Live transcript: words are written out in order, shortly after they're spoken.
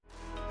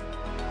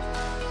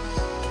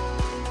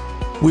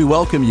We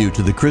welcome you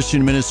to the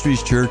Christian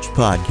Ministries Church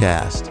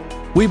podcast.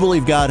 We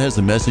believe God has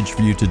a message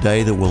for you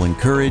today that will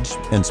encourage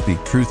and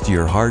speak truth to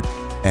your heart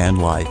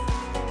and life.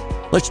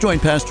 Let's join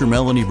Pastor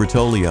Melanie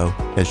Bertolio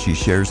as she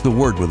shares the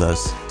word with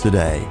us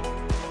today.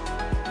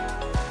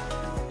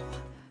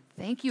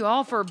 Thank you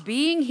all for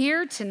being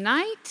here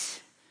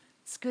tonight.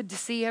 It's good to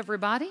see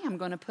everybody. I'm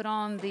going to put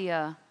on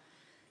the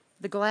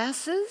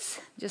glasses.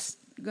 Just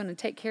going to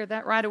take care of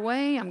that right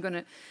away.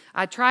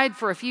 I tried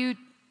for a few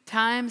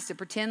times to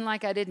pretend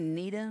like I didn't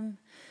need them,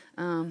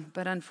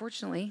 but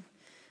unfortunately,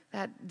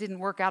 that didn't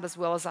work out as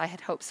well as I had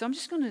hoped. So I'm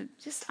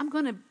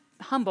going to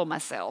humble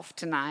myself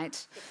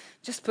tonight.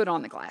 Just put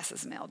on the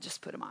glasses, Mel.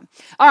 Just put them on.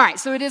 All right.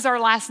 So it is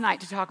our last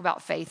night to talk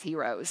about faith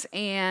heroes,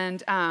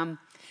 and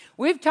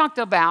we've talked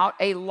about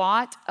a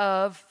lot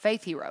of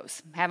faith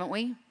heroes, haven't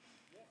we?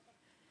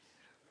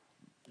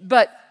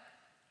 But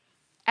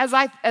as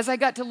I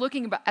got to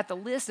looking at the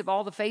list of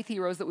all the faith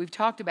heroes that we've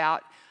talked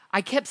about,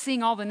 I kept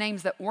seeing all the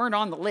names that weren't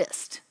on the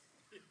list.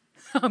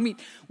 I mean,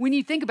 when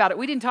you think about it,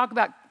 we didn't talk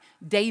about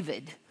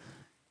David.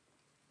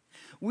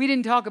 We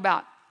didn't talk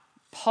about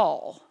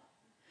Paul.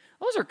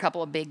 Those are a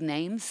couple of big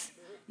names,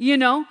 you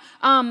know.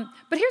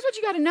 But here's what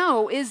you got to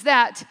know is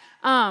that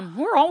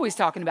we're always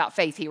talking about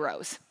faith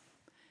heroes.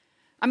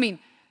 I mean,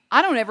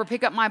 I don't ever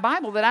pick up my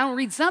Bible that I don't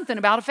read something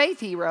about a faith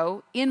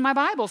hero in my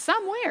Bible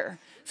somewhere.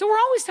 So we're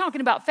always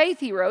talking about faith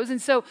heroes. And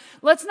so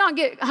let's not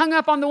get hung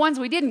up on the ones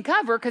we didn't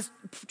cover, because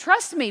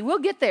trust me, we'll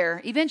get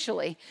there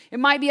eventually. It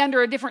might be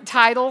under a different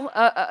title,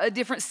 a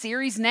different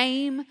series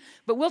name,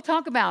 but we'll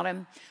talk about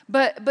them.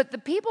 But the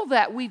people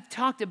that we've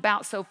talked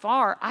about so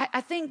far, I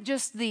think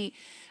just the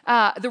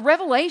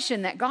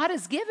revelation that God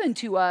has given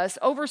to us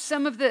over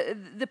some of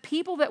the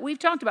people that we've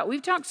talked about. We've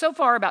talked so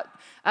far about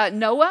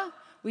Noah.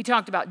 We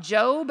talked about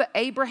Job,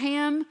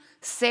 Abraham,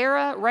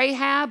 Sarah,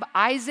 Rahab,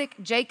 Isaac,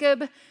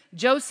 Jacob,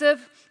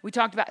 Joseph. We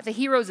talked about the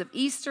heroes of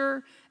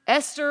Easter,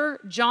 Esther,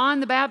 John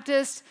the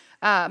Baptist,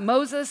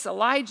 Moses,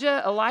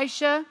 Elijah,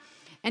 Elisha.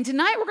 And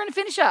tonight we're going to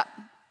finish up.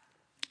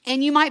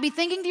 And you might be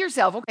thinking to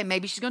yourself, okay,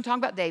 maybe she's going to talk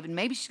about David.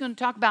 Maybe she's going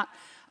to talk about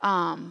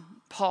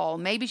Paul.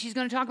 Maybe she's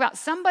going to talk about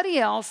somebody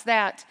else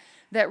that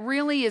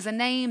really is a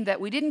name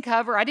that we didn't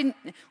cover. We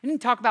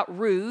didn't talk about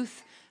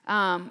Ruth.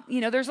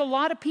 There's a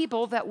lot of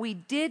people that we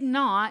did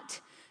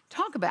not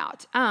talk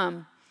about.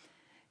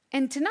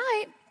 And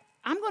tonight,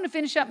 I'm going to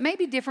finish up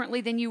maybe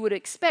differently than you would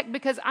expect,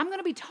 because I'm going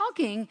to be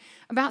talking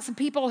about some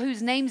people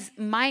whose names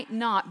might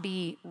not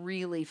be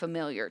really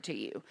familiar to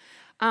you.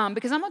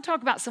 Because I'm going to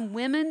talk about some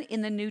women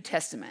in the New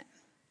Testament.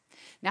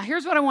 Now,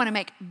 here's what I want to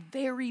make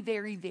very,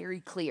 very, very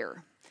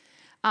clear.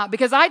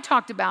 Because I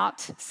talked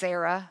about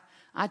Sarah,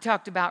 I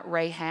talked about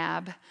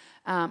Rahab,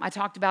 I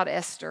talked about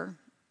Esther.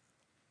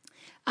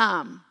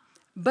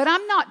 But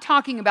I'm not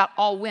talking about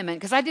all women,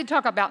 because I did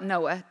talk about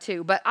Noah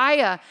too. But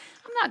I'm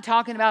not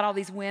talking about all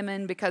these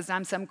women because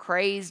I'm some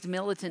crazed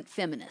militant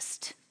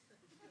feminist.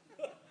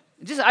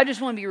 I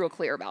just want to be real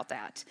clear about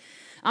that.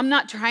 I'm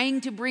not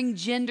trying to bring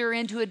gender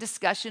into a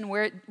discussion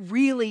where it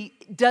really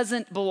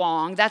doesn't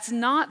belong. That's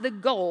not the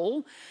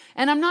goal.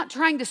 And I'm not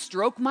trying to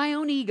stroke my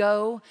own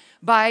ego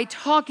by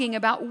talking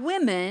about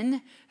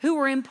women who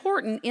are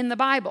important in the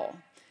Bible.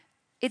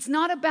 It's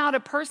not about a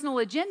personal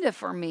agenda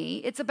for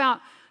me. It's about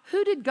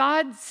who did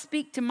God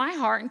speak to my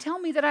heart and tell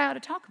me that I ought to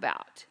talk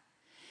about.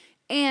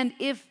 And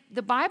if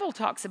the Bible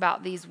talks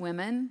about these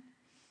women,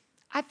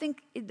 I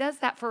think it does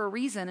that for a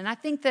reason. And I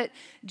think that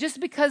just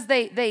because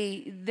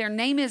their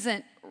name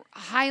isn't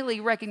highly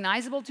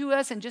recognizable to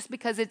us, and just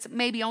because it's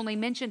maybe only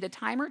mentioned a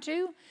time or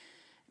two,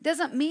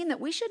 doesn't mean that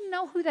we shouldn't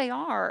know who they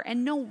are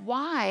and know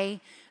why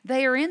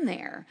they are in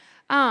there.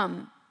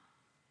 Now,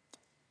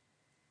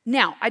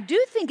 I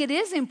do think it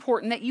is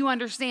important that you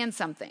understand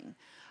something.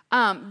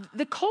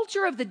 The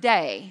culture of the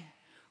day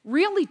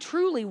really,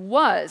 truly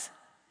was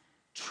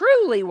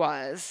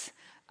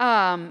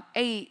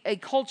a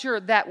culture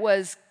that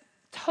was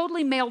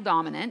totally male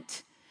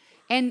dominant,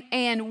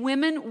 and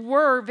women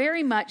were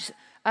very much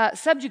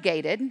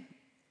subjugated.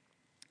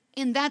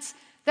 And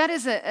that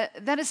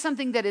is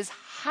something that is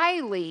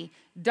highly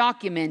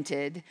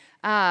documented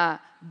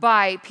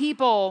by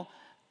people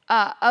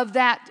of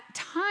that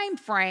time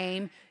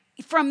frame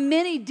from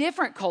many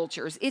different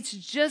cultures. It's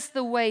just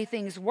the way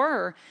things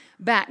were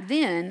back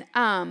then.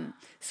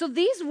 So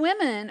these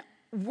women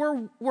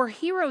were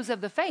heroes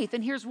of the faith,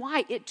 and here's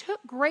why. It took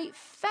great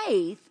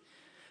faith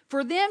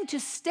for them to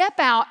step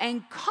out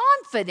and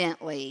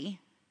confidently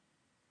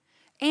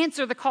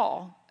answer the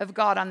call of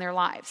God on their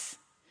lives.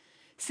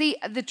 See,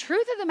 the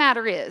truth of the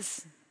matter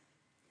is,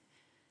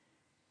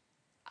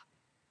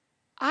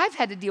 I've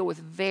had to deal with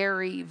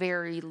very,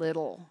 very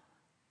little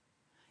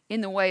in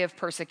the way of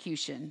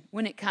persecution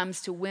when it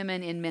comes to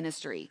women in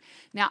ministry.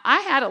 Now, I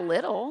had a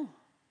little,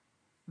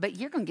 but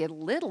you're going to get a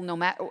little no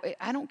matter,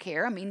 I don't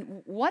care. I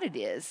mean, what it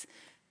is,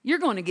 you're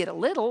going to get a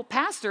little.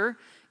 Pastor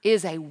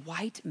is a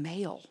white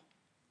male,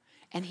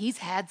 and he's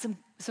had some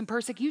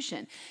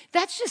persecution.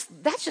 That's just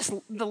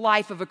the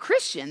life of a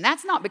Christian.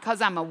 That's not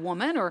because I'm a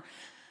woman or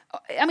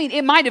I mean,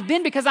 it might have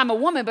been because I'm a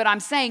woman, but I'm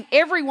saying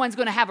everyone's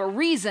going to have a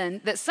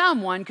reason that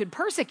someone could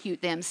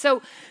persecute them.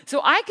 So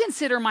I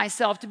consider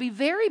myself to be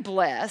very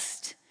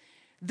blessed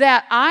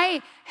that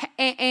I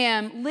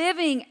am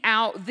living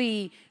out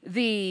in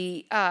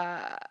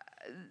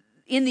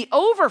the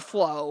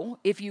overflow,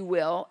 if you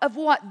will, of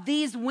what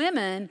these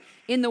women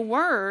in the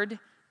Word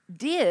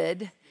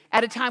did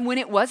at a time when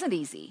it wasn't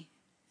easy.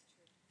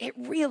 It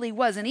really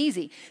wasn't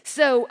easy.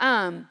 So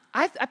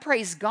I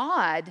praise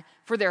God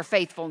for their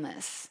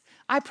faithfulness.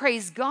 I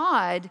praise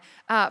God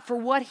for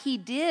what He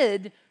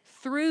did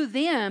through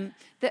them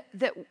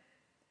that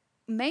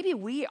maybe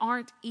we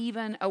aren't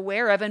even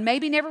aware of, and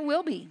maybe never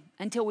will be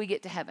until we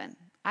get to heaven.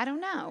 I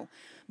don't know.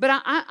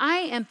 But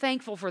I am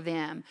thankful for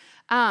them.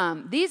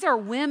 These are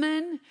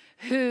women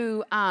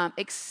who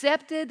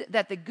accepted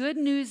that the good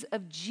news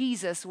of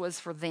Jesus was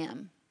for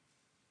them.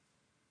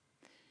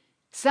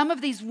 Some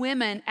of these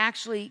women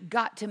actually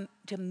got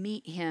to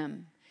meet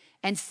Him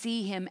and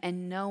see Him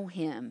and know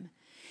Him.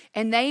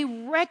 And they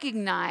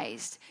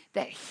recognized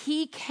that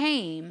He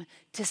came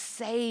to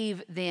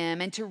save them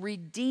and to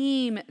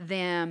redeem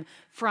them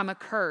from a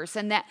curse.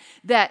 And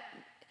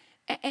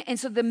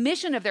so the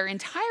mission of their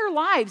entire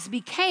lives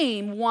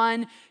became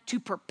one to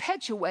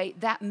perpetuate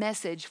that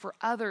message for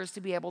others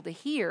to be able to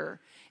hear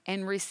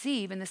and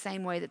receive in the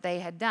same way that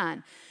they had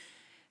done.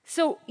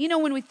 So,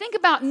 when we think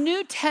about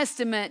New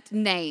Testament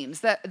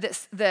names that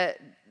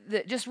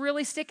just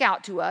really stick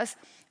out to us,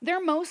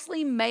 they're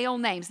mostly male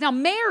names. Now,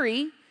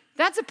 Mary,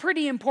 that's a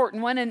pretty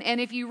important one.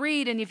 And if you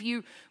read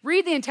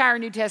the entire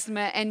New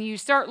Testament and you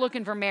start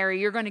looking for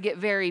Mary, you're going to get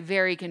very,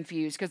 very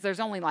confused because there's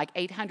only like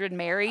 800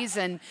 Marys.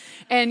 And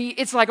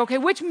it's like, okay,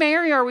 which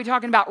Mary are we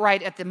talking about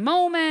right at the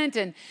moment?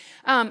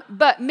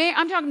 But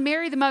I'm talking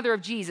Mary, the mother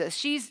of Jesus.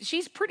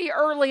 She's pretty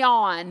early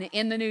on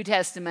in the New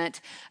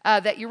Testament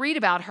that you read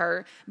about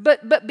her.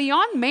 But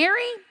beyond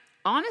Mary,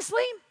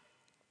 honestly,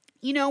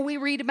 we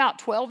read about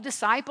 12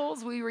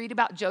 disciples. We read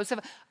about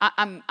Joseph.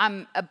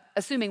 I'm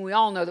assuming we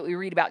all know that we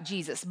read about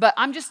Jesus. But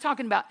I'm just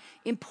talking about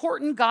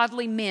important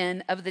godly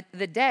men of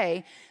the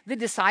day, the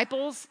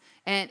disciples.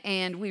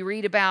 And we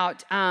read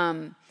about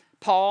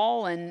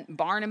Paul and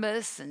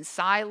Barnabas and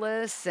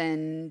Silas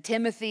and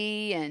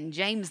Timothy and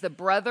James, the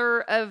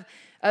brother of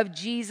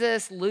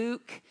Jesus,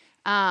 Luke.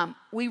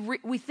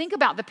 We think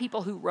about the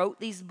people who wrote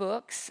these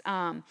books.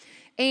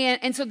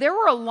 And so there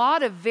were a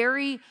lot of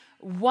very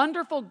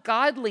wonderful,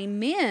 godly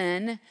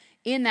men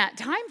in that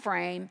time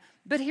frame.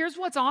 But here's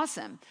what's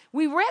awesome.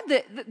 We read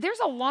that there's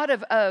a lot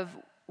of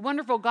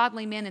wonderful,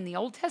 godly men in the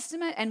Old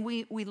Testament, and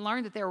we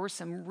learned that there were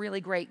some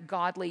really great,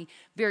 godly,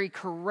 very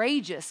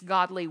courageous,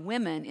 godly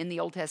women in the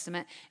Old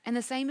Testament. And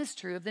the same is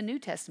true of the New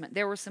Testament.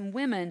 There were some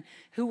women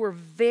who were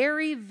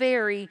very,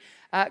 very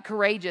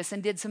courageous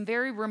and did some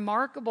very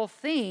remarkable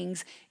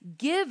things,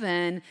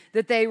 given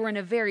that they were in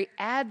a very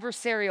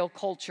adversarial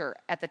culture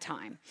at the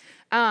time.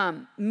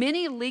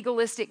 Many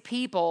legalistic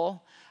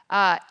people,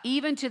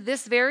 even to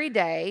this very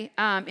day,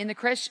 in the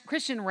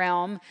Christian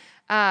realm,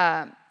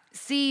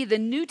 see the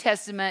New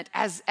Testament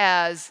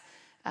as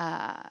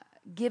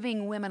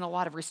giving women a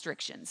lot of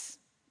restrictions,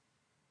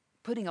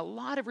 putting a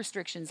lot of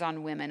restrictions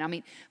on women. I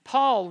mean,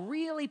 Paul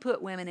really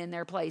put women in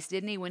their place,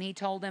 didn't he, when he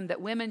told them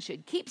that women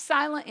should keep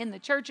silent in the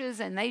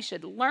churches and they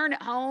should learn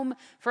at home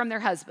from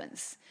their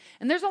husbands.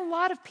 And there's a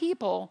lot of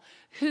people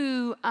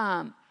who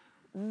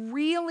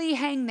really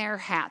hang their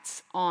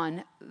hats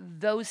on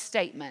those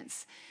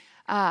statements.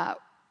 And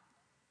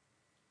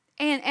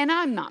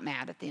I'm not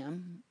mad at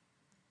them.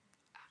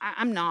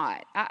 I'm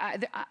not.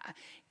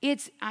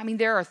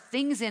 There are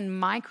things in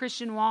my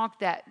Christian walk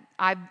that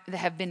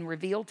have been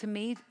revealed to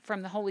me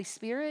from the Holy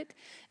Spirit,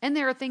 and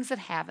there are things that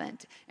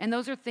haven't. And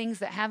those are things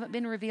that haven't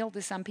been revealed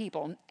to some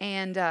people.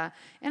 And I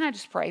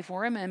just pray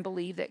for them and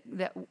believe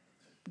that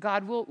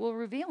God will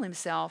reveal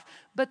Himself.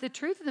 But the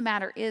truth of the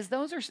matter is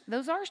those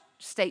are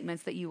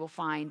statements that you will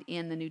find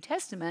in the New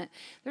Testament.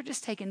 They're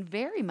just taken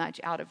very much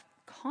out of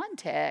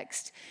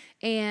context.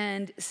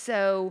 And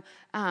so,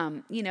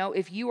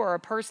 if you are a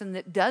person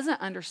that doesn't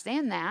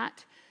understand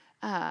that,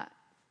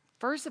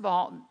 first of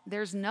all,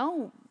 there's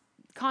no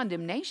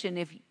condemnation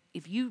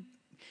if you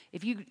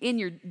in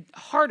your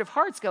heart of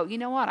hearts go, you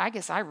know what, I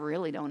guess I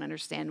really don't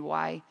understand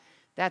why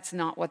that's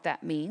not what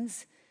that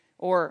means,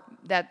 or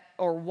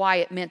why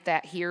it meant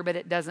that here, but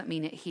it doesn't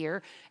mean it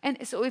here.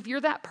 And so if you're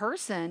that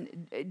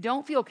person,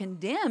 don't feel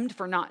condemned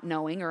for not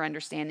knowing or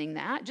understanding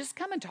that. Just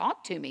come and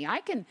talk to me.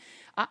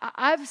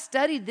 I've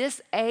studied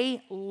this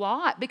a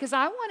lot because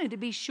I wanted to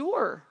be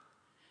sure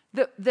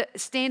that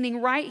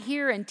standing right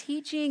here and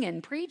teaching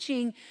and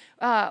preaching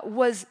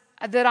was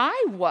that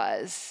I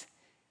was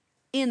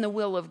in the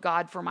will of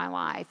God for my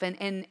life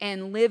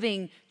and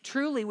living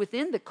truly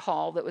within the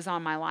call that was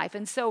on my life.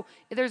 And so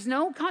there's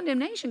no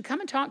condemnation. Come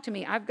and talk to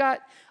me. I've got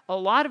a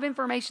lot of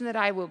information that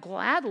I will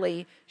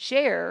gladly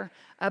share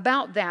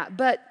about that.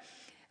 But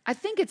I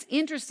think it's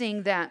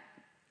interesting that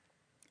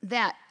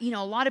a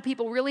lot of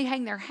people really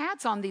hang their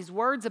hats on these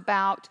words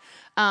about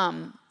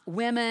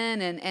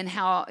women and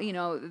how,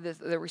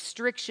 the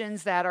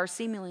restrictions that are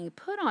seemingly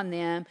put on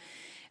them.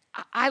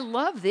 I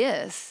love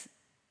this.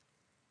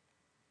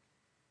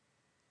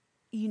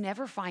 You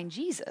never find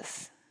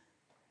Jesus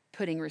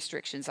putting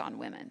restrictions on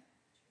women.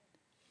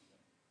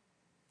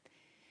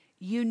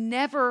 You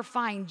never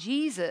find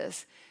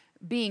Jesus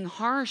being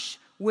harsh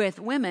with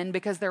women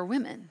because they're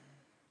women.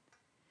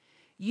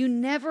 You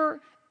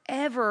never,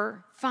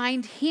 ever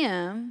find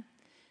him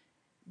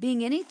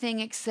being anything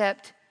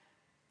except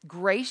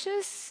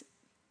gracious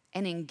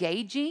and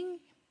engaging,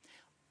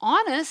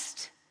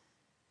 honest.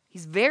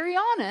 He's very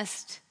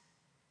honest.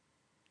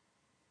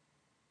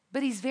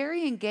 But he's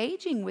very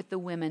engaging with the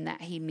women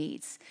that he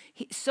meets.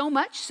 So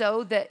much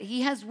so that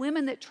he has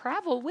women that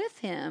travel with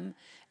him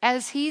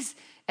as he's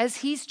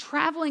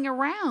traveling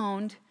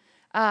around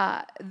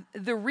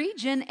the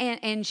region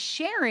and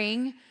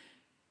sharing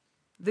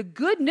the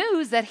good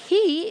news that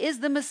he is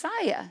the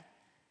Messiah.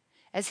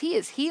 As he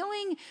is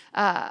healing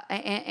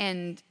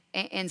and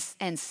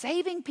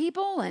saving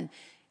people, and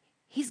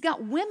he's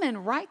got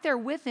women right there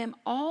with him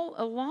all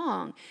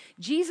along.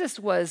 Jesus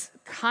was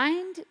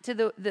kind to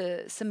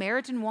the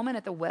Samaritan woman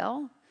at the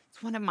well.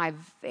 It's one of my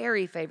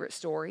very favorite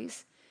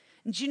stories.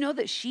 Did you know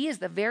that she is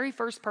the very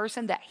first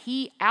person that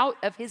he, out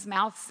of his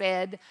mouth,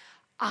 said,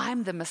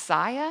 "I'm the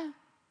Messiah"?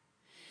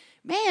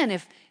 Man,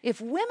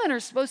 if women are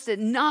supposed to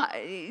not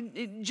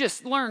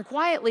just learn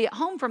quietly at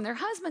home from their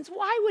husbands,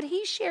 why would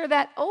he share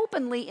that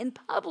openly in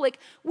public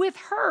with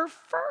her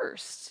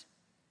first?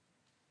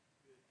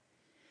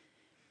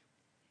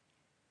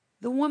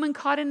 The woman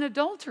caught in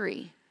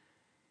adultery.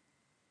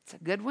 It's a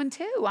good one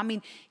too. I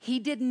mean, he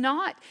didn't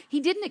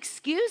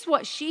excuse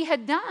what she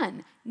had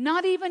done.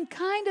 Not even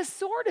kind of,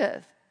 sort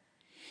of.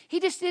 He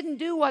just didn't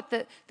do what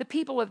the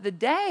people of the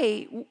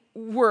day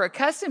were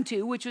accustomed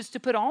to, which was to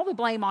put all the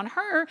blame on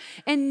her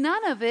and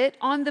none of it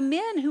on the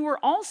men who were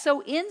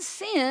also in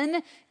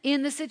sin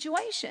in the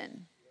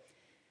situation.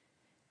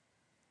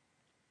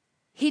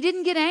 He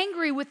didn't get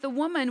angry with the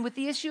woman with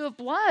the issue of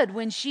blood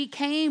when she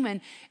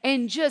came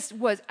and just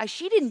was,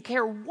 she didn't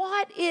care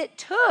what it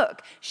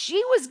took.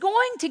 She was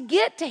going to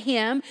get to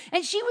him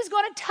and she was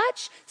going to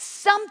touch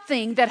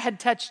something that had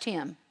touched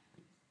him.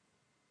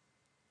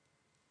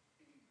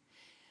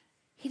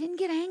 He didn't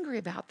get angry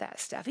about that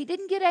stuff. He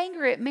didn't get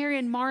angry at Mary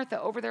and Martha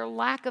over their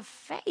lack of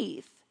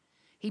faith.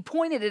 He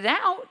pointed it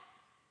out,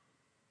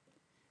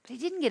 but he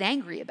didn't get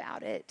angry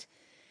about it.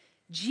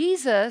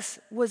 Jesus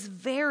was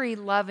very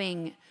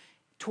loving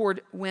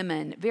toward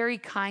women, very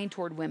kind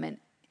toward women,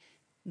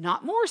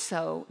 not more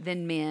so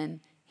than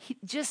men,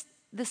 just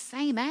the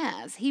same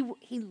as. He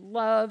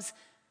loves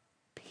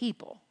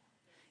people.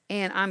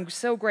 And I'm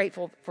so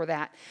grateful for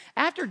that.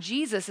 After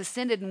Jesus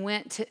ascended and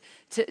went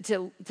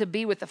to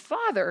be with the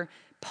Father,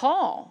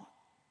 Paul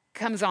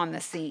comes on the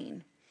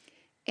scene.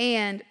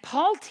 And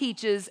Paul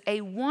teaches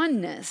a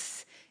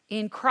oneness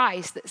in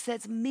Christ that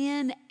sets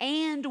men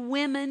and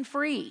women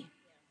free.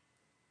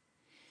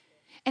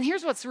 And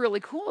here's what's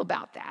really cool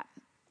about that.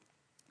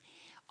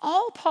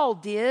 All Paul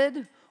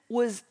did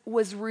was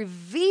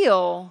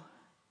reveal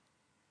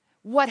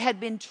what had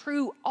been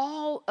true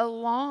all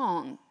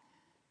along.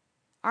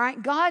 All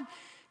right, God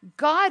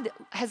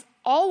has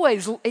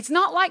always, it's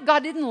not like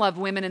God didn't love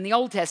women in the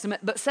Old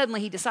Testament, but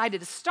suddenly he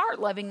decided to start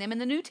loving them in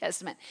the New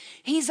Testament.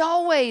 He's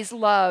always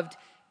loved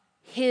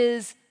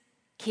his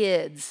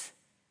kids.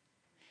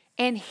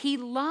 And he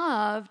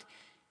loved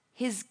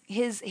his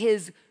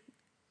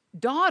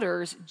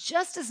daughters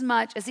just as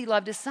much as he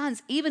loved his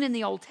sons, even in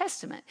the Old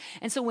Testament.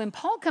 And so when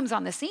Paul comes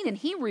on the scene and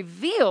he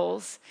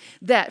reveals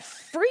that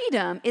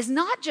freedom is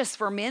not just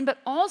for men, but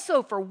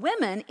also for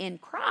women in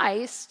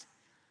Christ,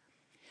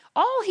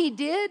 all he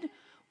did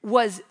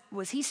was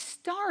he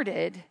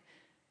started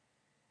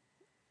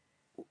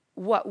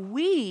what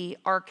we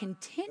are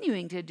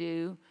continuing to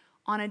do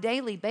on a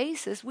daily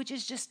basis, which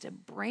is just to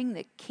bring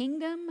the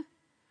kingdom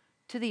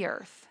to the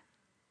earth.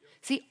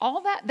 See,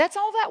 that's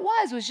all that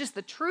was just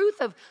the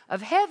truth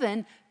of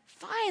heaven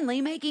finally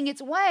making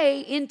its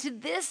way into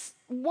this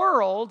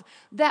world,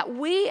 that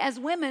we as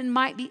women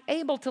might be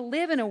able to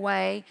live in a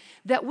way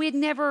that we'd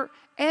never,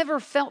 ever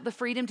felt the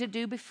freedom to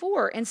do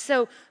before. And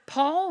so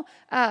Paul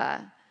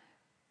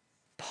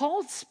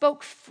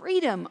spoke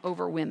freedom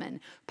over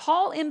women.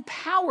 Paul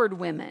empowered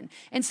women.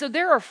 And so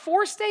there are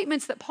 4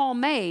 statements that Paul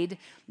made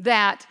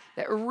that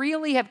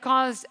really have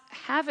caused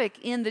havoc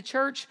in the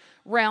church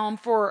realm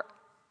for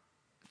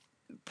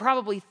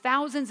probably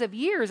thousands of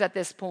years at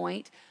this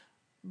point.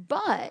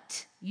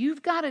 But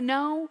you've got to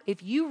know,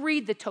 if you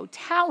read the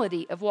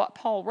totality of what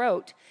Paul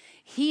wrote,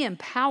 he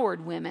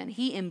empowered women,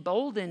 he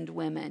emboldened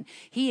women,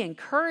 he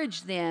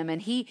encouraged them, and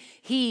he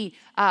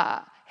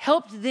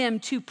helped them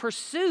to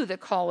pursue the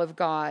call of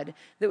God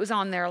that was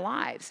on their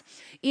lives.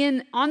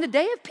 On the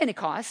day of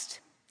Pentecost,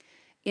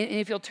 and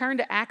if you'll turn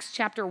to Acts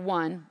chapter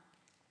 1,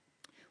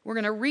 we're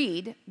going to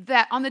read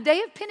that on the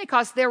day of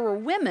Pentecost, there were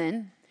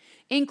women,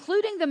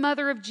 including the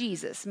mother of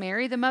Jesus,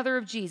 Mary, the mother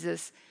of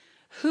Jesus,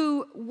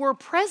 who were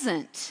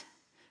present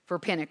for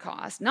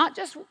Pentecost. Not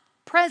just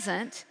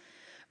present,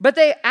 but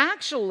they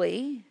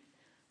actually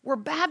were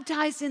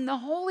baptized in the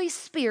Holy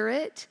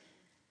Spirit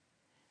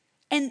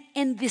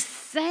And this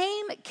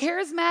same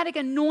charismatic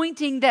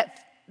anointing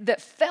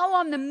that fell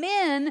on the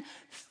men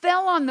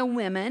fell on the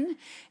women,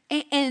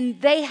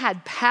 and they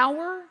had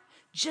power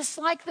just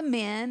like the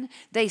men.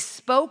 They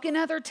spoke in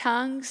other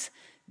tongues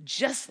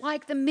just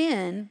like the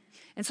men.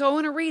 And so I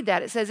want to read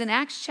that. It says in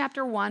Acts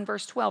chapter 1,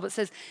 verse 12, it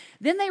says,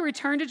 "Then they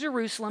returned to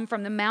Jerusalem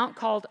from the mount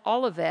called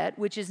Olivet,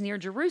 which is near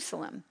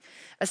Jerusalem,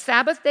 a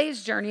Sabbath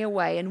day's journey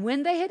away. And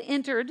when they had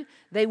entered,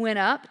 they went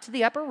up to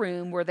the upper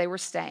room where they were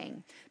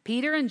staying.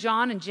 Peter and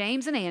John and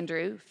James and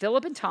Andrew,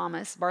 Philip and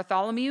Thomas,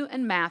 Bartholomew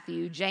and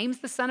Matthew, James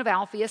the son of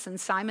Alphaeus and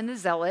Simon the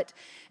Zealot,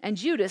 and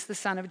Judas the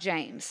son of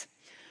James.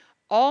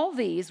 All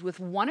these, with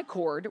one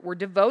accord, were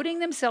devoting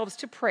themselves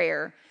to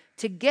prayer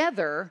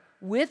together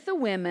with the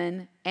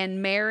women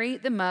and Mary,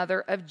 the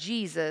mother of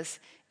Jesus,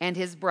 and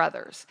his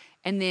brothers."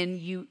 And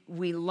then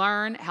we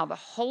learn how the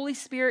Holy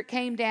Spirit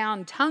came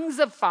down, tongues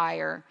of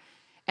fire,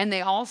 and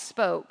they all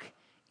spoke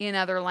in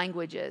other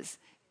languages.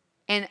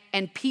 And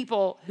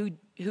people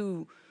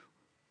who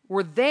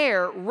were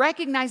there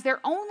recognized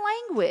their own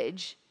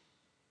language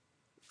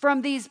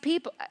from these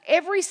people.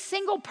 Every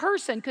single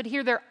person could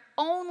hear their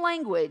own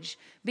language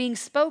being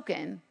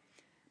spoken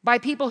by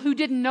people who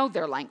didn't know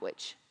their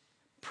language.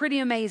 Pretty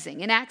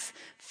amazing. In Acts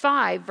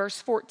 5,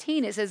 verse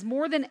 14, it says,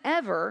 "More than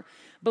ever,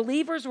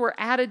 believers were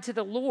added to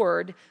the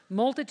Lord,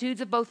 multitudes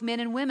of both men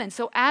and women."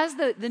 So as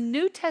the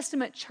New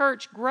Testament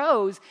church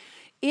grows,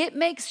 it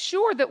makes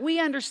sure that we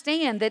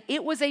understand that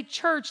it was a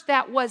church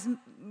that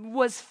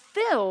was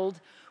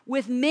filled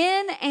with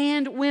men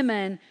and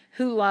women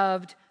who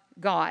loved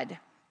God.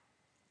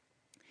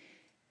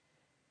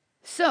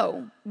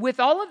 So,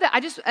 with all of that,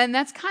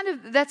 that's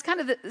kind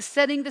of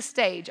setting the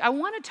stage. I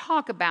want to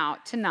talk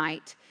about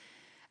tonight,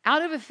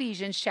 out of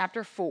Ephesians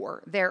chapter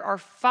 4, there are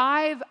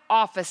 5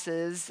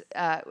 offices,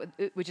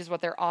 which is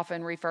what they're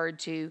often referred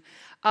to,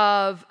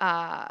 of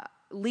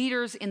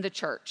leaders in the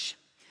church.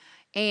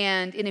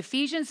 And in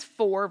Ephesians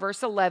 4,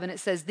 verse 11, it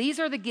says, "These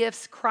are the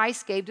gifts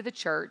Christ gave to the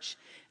church: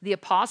 the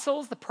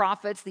apostles, the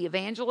prophets, the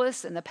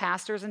evangelists, and the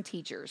pastors and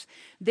teachers.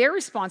 Their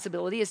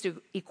responsibility is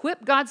to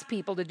equip God's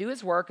people to do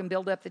his work and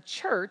build up the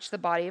church, the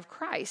body of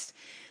Christ.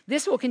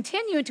 This will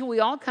continue until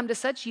we all come to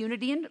such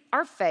unity in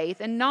our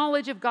faith and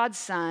knowledge of God's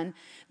Son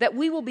that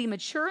we will be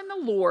mature in the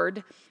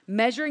Lord,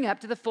 measuring up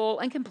to the full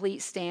and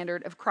complete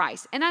standard of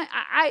Christ." And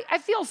I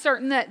feel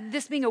certain that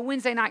this being a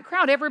Wednesday night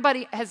crowd,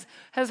 everybody has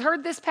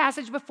heard this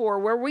passage before,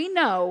 where we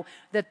know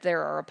that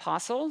there are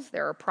apostles,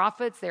 there are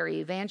prophets, there are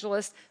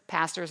evangelists,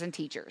 pastors, and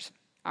teachers.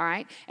 All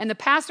right? And the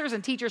pastors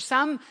and teachers,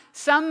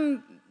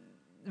 some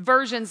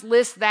versions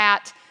list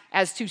that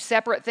as 2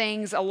 separate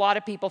things. A lot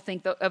of people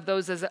think of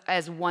those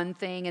as one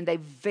thing, and they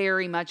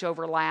very much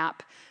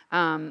overlap.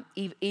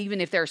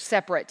 Even if they're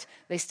separate,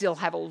 they still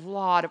have a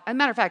lot of, as a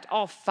matter of fact,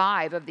 all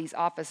 5 of these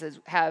offices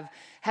have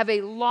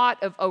a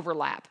lot of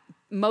overlap.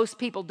 Most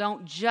people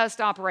don't just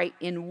operate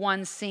in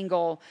one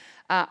single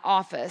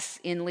office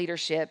in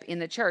leadership in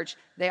the church.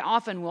 They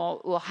often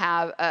will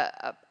have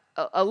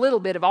a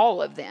little bit of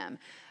all of them.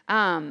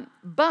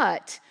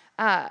 But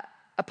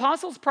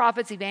apostles,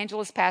 prophets,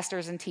 evangelists,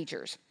 pastors, and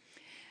teachers.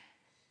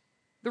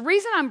 The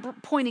reason I'm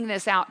pointing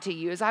this out to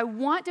you is I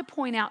want to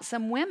point out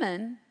some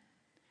women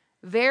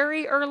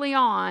very early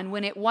on,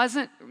 when it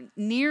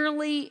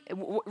really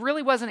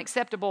wasn't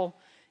acceptable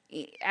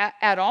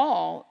at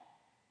all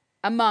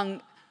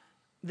among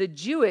the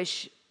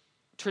Jewish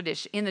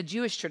tradition, in the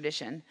Jewish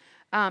tradition,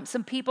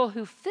 some people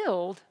who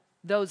filled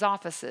those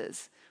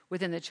offices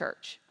within the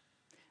church.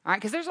 All right,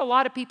 because there's a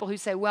lot of people who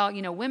say, well,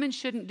 women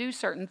shouldn't do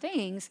certain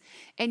things,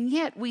 and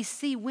yet we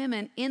see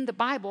women in the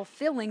Bible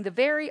filling the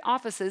very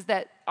offices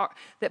that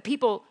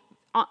people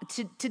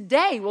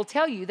today will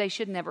tell you they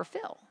should never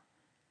fill.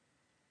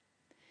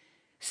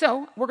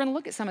 So we're going to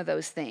look at some of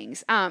those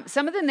things.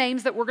 Some of the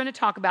names that we're going to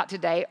talk about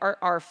today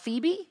are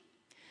Phoebe,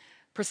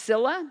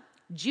 Priscilla,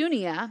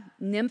 Junia,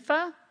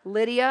 Nympha,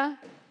 Lydia,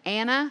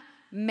 Anna,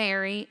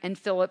 Mary, and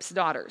Philip's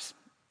daughters.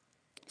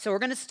 So we're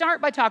going to start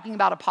by talking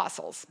about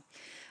apostles.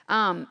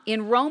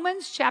 In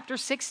Romans chapter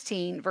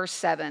 16, verse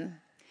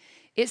 7,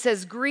 it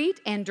says, "Greet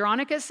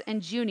Andronicus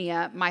and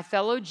Junia, my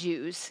fellow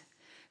Jews,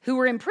 who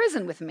were in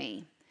prison with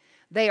me.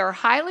 They are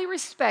highly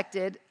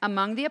respected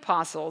among the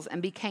apostles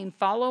and became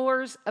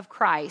followers of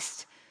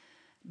Christ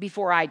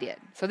before I did."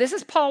 So this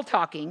is Paul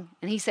talking,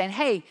 and he's saying,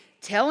 hey,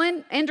 tell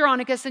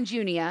Andronicus and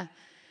Junia,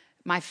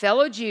 my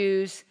fellow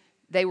Jews,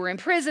 they were in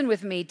prison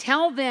with me.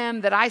 Tell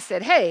them that I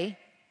said, hey,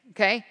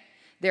 okay,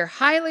 they're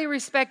highly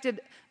respected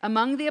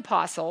among the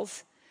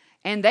apostles,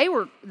 and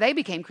they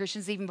became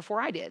Christians even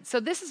before I did. So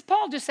this is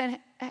Paul just saying,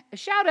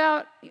 shout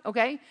out,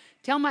 okay,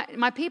 tell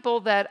my people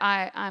that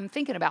I'm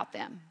thinking about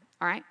them,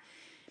 all right?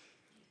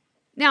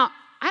 Now,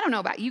 I don't know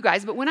about you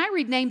guys, but when I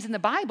read names in the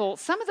Bible,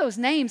 some of those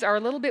names are a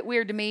little bit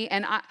weird to me,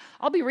 and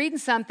I'll be reading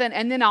something,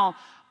 and then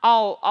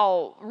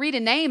I'll read a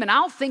name, and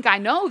I'll think I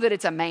know that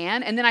it's a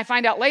man, and then I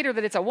find out later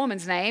that it's a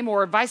woman's name,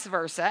 or vice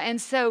versa. And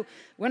so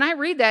when I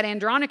read that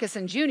Andronicus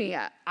and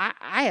Junia,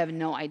 I have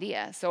no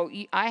idea. So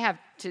I have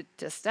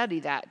to study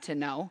that to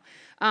know.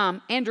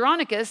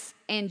 Andronicus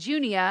and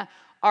Junia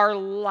are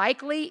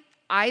likely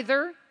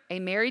either a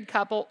married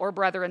couple or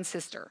brother and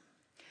sister.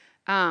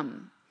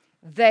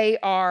 They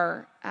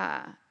are,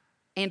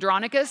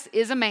 Andronicus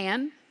is a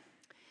man,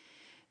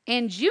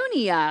 and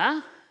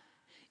Junia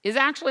is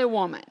actually a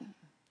woman.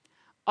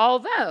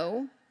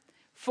 Although,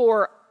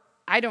 for,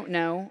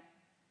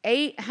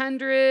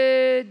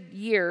 800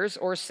 years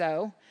or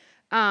so,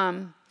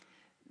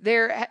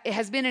 there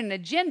has been an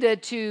agenda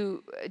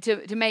to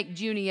make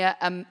Junia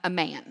a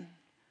man.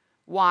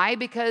 Why?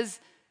 Because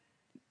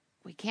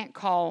we can't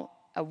call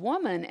a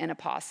woman an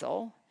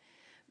apostle.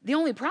 The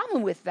only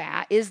problem with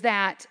that is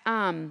that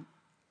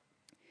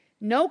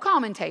no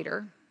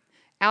commentator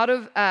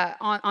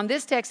on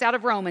this text out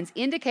of Romans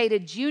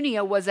indicated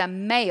Junia was a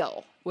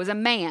male, was a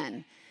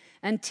man,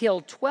 until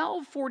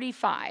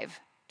 1245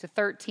 to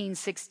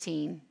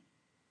 1316,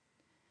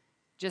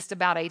 just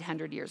about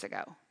 800 years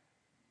ago.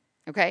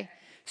 Okay?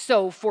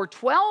 So for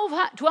 12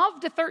 to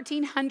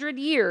 1300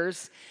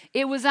 years,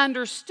 it was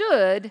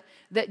understood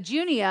that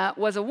Junia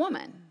was a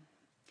woman.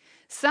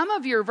 Some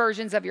of your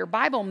versions of your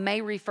Bible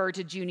may refer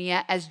to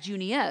Junia as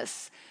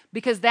Junius,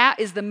 because that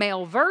is the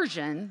male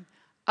version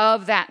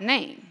of that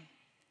name.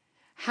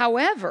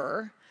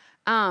 However,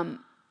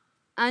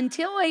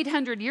 until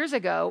 800 years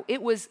ago,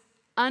 it was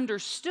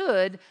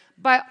understood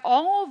by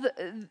all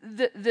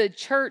the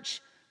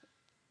church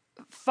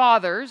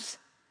fathers.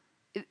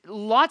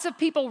 Lots of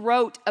people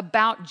wrote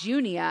about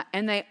Junia,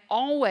 and they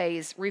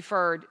always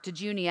referred to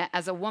Junia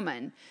as a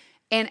woman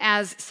and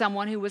as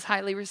someone who was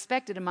highly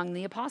respected among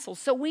the apostles.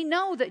 So we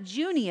know that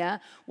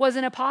Junia was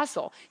an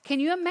apostle.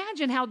 Can you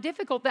imagine how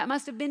difficult that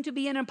must have been to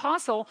be an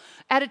apostle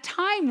at a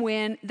time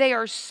when they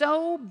are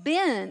so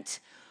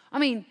bent,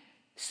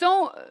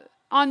 so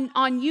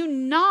on you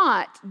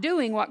not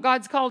doing what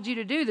God's called you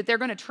to do, that they're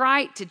going to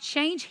try to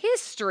change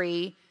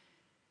history?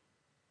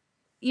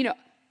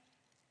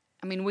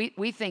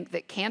 We think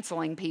that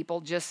canceling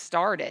people just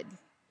started.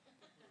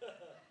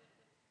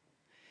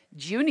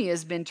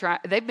 Junia's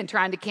they've been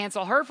trying to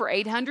cancel her for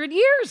 800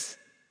 years.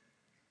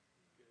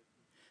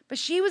 But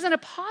she was an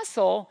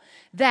apostle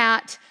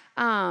that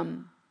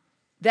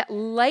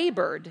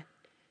labored.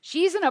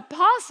 She's an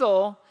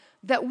apostle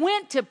that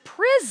went to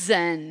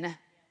prison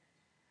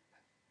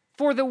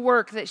for the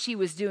work that she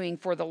was doing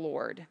for the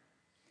Lord.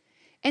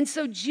 And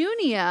so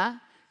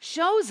Junia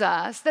shows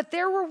us that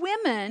there were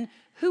women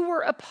who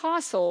were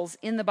apostles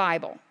in the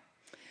Bible.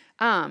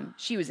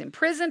 She was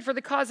imprisoned for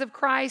the cause of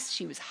Christ.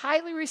 She was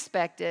highly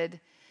respected.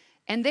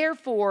 And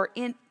therefore,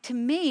 to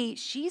me,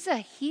 she's a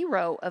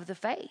hero of the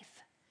faith.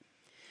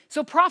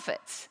 So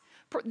prophets.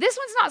 This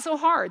one's not so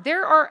hard.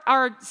 There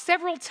are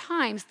several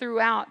times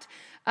throughout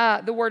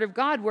the Word of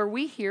God where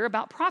we hear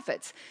about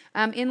prophets.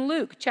 In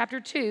Luke chapter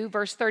 2,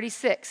 verse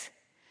 36,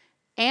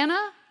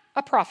 Anna,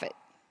 a prophet.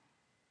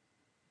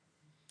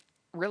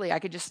 Really, I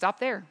could just stop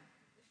there.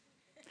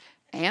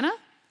 Anna,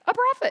 a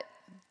prophet.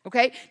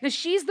 Okay, now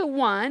she's the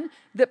one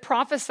that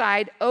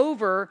prophesied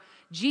over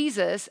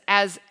Jesus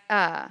as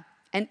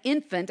an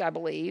infant, I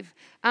believe.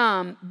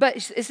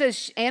 But it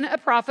says Anna, a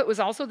prophet, was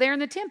also there in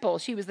the temple.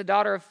 She was the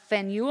daughter of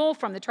Phanuel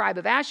from the tribe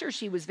of Asher.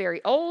 She was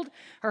very old.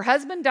 Her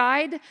husband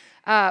died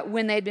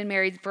when they had been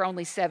married for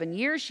only 7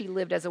 years. She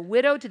lived as a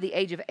widow to the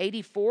age of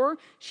 84.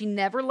 She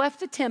never left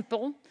the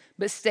temple,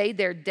 but stayed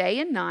there day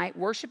and night,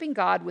 worshiping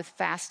God with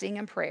fasting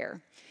and prayer.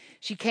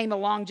 She came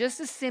along just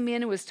as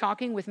Simeon was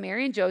talking with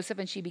Mary and Joseph,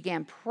 and she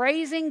began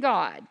praising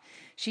God.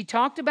 She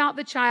talked about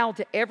the child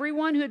to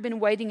everyone who had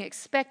been waiting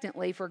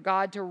expectantly for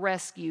God to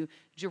rescue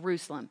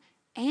Jerusalem.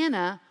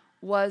 Anna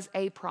was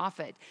a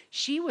prophet.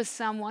 She was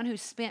someone who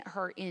spent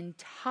her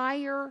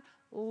entire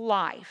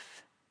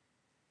life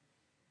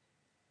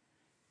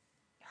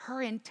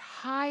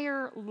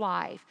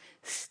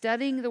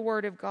studying the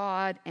Word of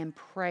God and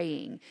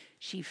praying.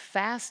 She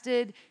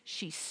fasted.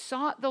 She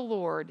sought the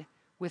Lord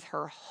with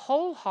her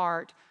whole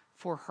heart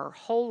for her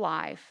whole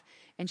life.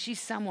 And she's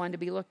someone to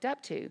be looked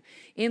up to.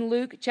 In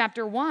Luke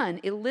chapter 1,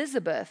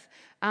 Elizabeth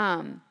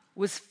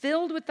was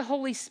filled with the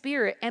Holy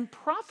Spirit and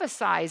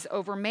prophesies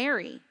over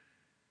Mary.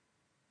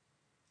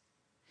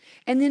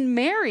 And then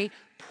Mary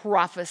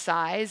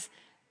prophesies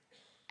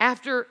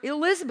after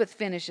Elizabeth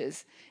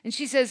finishes. And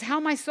she says, "How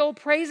my soul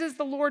praises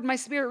the Lord, my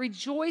spirit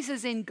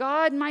rejoices in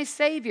God, my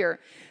Savior.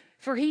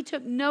 For he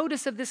took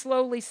notice of this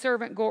lowly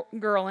servant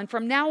girl, and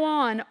from now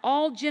on,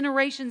 all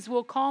generations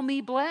will call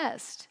me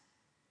blessed."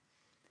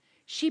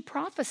 She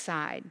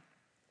prophesied.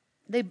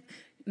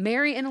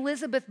 Mary and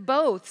Elizabeth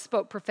both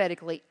spoke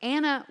prophetically.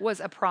 Anna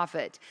was a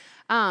prophet.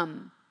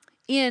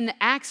 In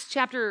Acts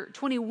chapter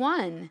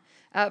 21,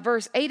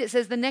 verse 8, it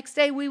says, "The next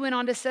day we went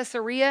on to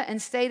Caesarea and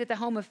stayed at the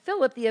home of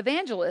Philip the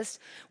evangelist,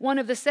 one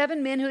of the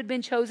 7 men who had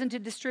been chosen to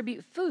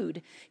distribute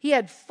food. He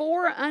had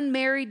 4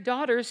 unmarried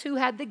daughters who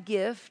had the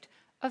gift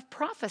of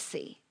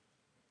prophecy."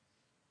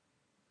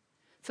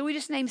 So we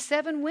just named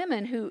 7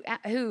 women who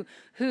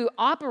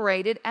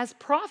operated as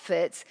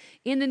prophets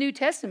in the New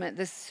Testament.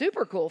 The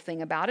super cool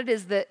thing about it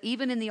is that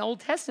even in the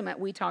Old Testament,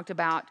 we talked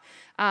about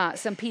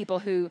some people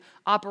who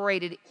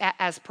operated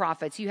as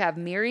prophets. You have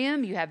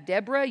Miriam, you have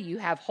Deborah, you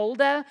have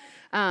Huldah,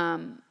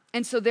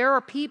 And so there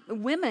are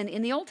women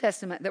in the Old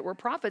Testament that were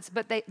prophets,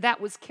 but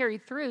that was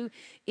carried through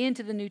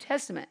into the New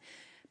Testament.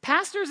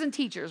 Pastors and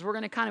teachers, we're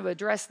going to kind of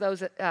address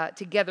those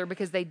together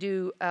because they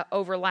do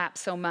overlap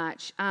so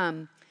much.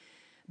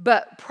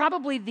 But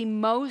probably the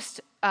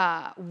most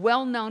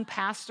well-known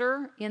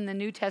pastor in the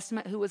New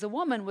Testament who was a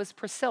woman was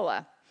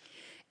Priscilla.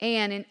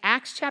 And in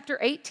Acts chapter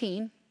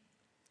 18,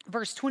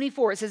 verse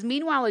 24, it says,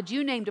 "Meanwhile, a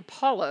Jew named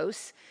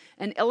Apollos,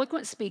 an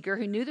eloquent speaker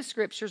who knew the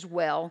scriptures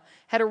well,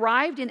 had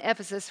arrived in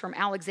Ephesus from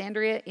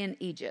Alexandria in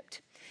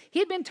Egypt. He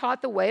had been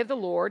taught the way of the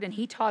Lord, and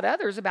he taught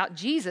others about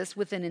Jesus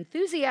with an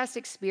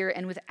enthusiastic spirit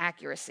and with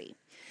accuracy.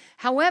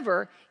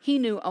 However, he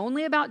knew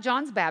only about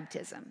John's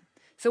baptism.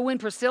 So when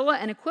Priscilla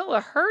and Aquila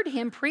heard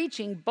him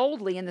preaching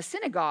boldly in the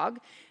synagogue,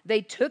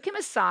 they took him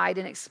aside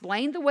and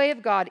explained the way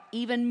of God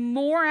even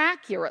more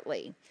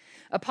accurately.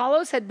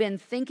 Apollos had been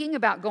thinking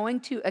about going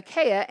to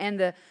Achaia, and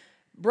the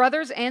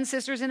brothers and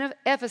sisters in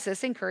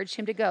Ephesus encouraged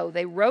him to go.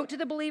 They wrote to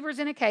the believers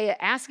in Achaia,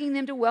 asking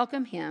them to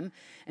welcome him.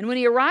 And when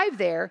he arrived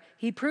there,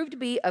 he proved to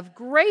be of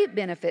great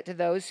benefit to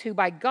those who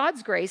by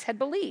God's grace had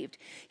believed.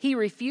 He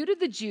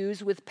refuted the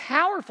Jews with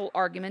powerful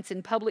arguments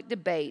in public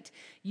debate.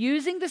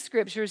 Using the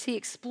scriptures, he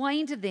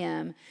explained to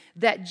them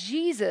that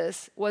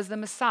Jesus was the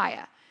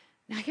Messiah."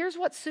 Now, here's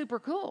what's super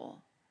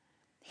cool.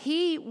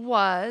 He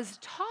was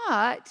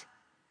taught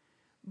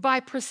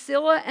by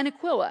Priscilla and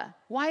Aquila.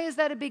 Why is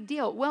that a big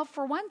deal? Well,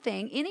 for one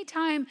thing,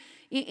 anytime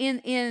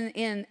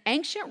in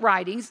ancient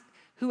writings,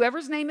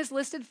 whoever's name is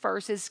listed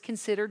first is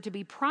considered to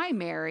be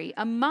primary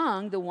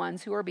among the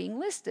ones who are being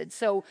listed.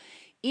 So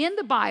in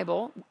the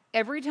Bible,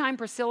 every time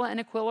Priscilla and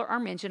Aquila are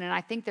mentioned, and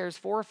I think there's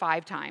 4 or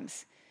 5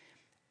 times,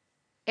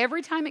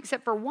 every time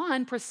except for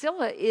one,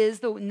 Priscilla is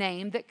the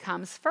name that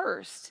comes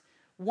first.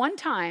 One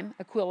time,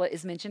 Aquila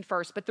is mentioned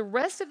first, but the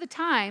rest of the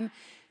time,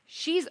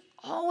 she's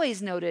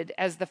always noted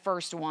as the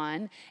first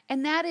one,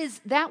 and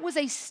that was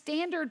a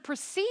standard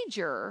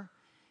procedure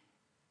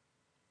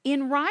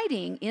in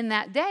writing in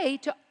that day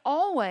to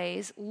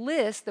always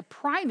list the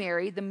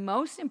primary, the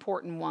most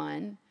important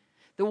one,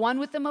 the one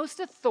with the most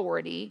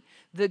authority,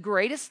 the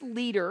greatest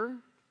leader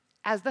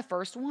as the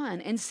first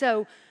one. And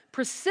so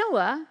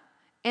Priscilla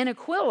and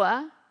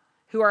Aquila,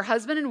 who are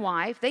husband and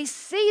wife, they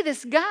see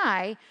this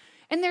guy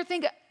and they're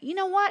thinking, you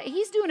know what,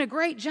 he's doing a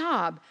great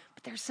job,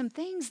 but there's some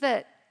things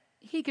that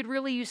he could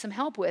really use some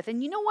help with.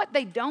 And you know what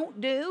they don't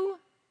do?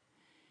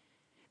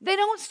 They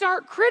don't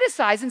start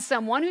criticizing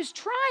someone who's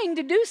trying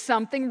to do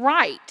something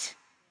right.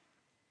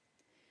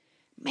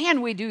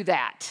 Man, we do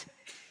that.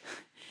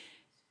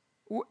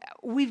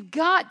 We've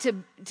got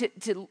to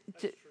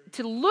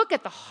look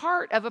at the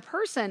heart of a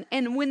person.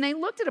 And when they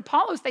looked at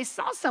Apollos, they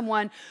saw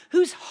someone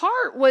whose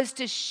heart was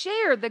to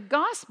share the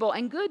gospel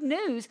and good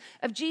news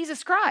of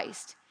Jesus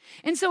Christ.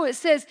 And so it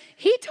says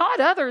he taught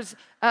others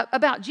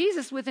about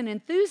Jesus with an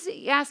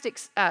enthusiastic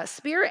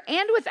spirit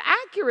and with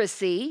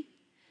accuracy.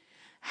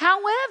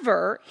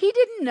 However,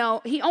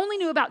 he only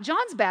knew about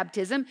John's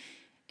baptism.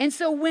 And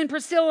so when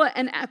Priscilla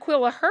and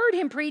Aquila heard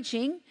him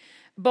preaching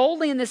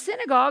boldly in the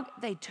synagogue,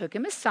 they took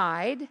him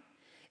aside,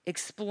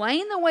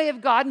 explained the way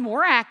of God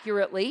more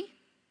accurately.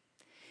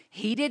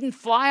 He didn't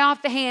fly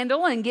off the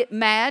handle and get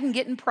mad and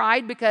get in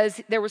pride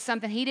because there was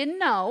something he didn't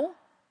know.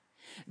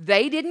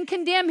 They didn't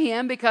condemn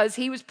him because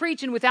he was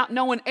preaching without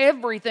knowing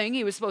everything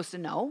he was supposed to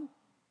know.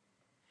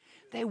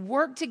 They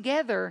worked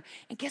together,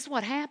 and guess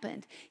what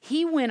happened?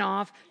 He went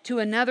off to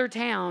another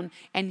town,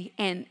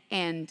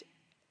 and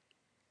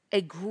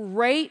a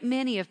great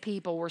many of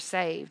people were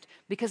saved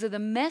because of the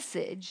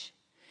message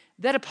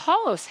that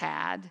Apollos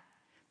had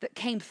that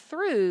came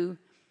through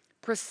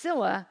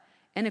Priscilla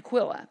and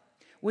Aquila.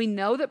 We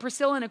know that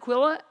Priscilla and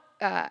Aquila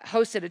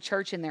hosted a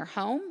church in their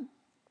home,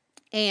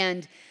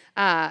 and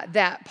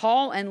that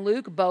Paul and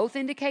Luke both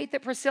indicate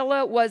that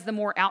Priscilla was the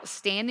more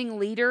outstanding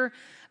leader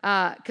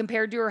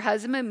compared to her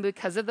husband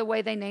because of the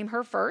way they name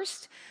her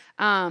first.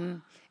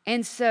 And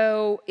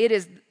so it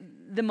is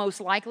the most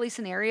likely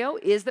scenario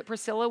is that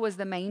Priscilla was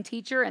the main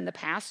teacher and the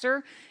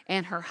pastor,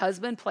 and her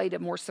husband played a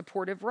more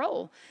supportive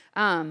role.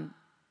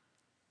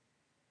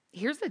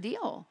 Here's the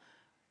deal.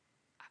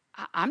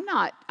 I'm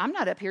not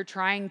up here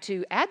trying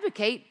to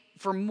advocate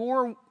for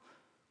more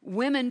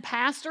women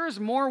pastors,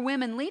 more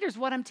women leaders.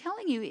 What I'm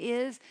telling you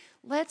is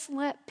let's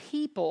let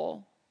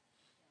people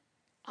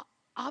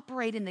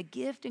operate in the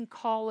gift and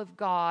call of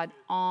God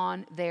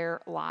on their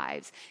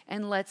lives.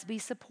 And let's be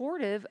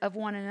supportive of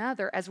one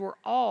another as we're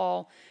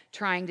all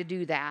trying to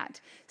do that.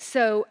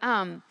 So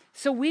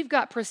we've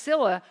got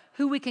Priscilla,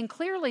 who we can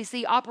clearly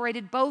see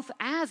operated both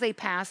as a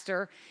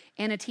pastor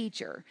and a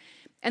teacher.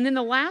 And then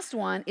the last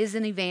one is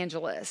an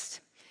evangelist.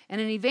 And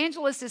an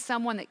evangelist is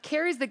someone that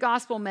carries the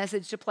gospel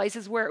message to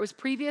places where it was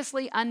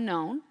previously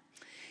unknown.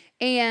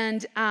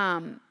 And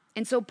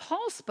so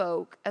Paul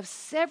spoke of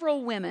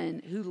several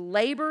women who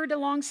labored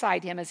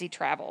alongside him as he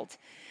traveled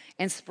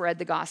and spread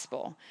the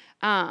gospel.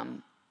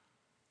 And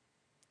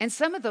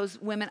some of those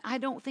women, I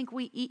don't think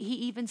he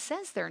even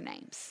says their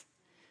names.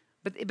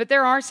 But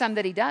there are some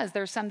that he does.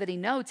 There are some that he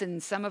notes,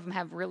 and some of them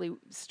have really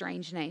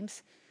strange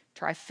names.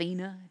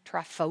 Tryphena,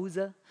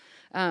 Tryphosa.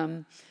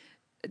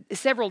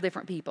 several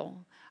different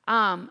people.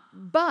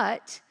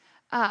 But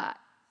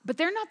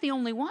they're not the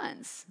only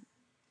ones.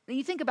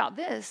 You think about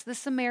this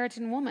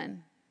Samaritan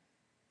woman.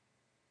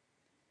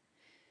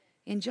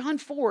 In John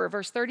 4,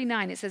 verse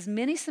 39, it says,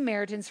 many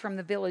Samaritans from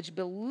the village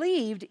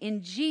believed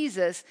in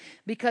Jesus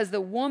because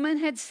the woman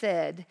had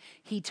said,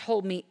 he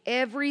told me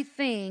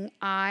everything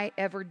I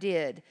ever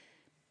did.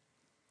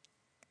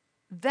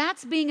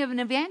 That's being an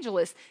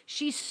evangelist.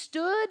 She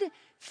stood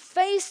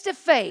face to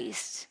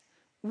face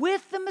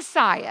with the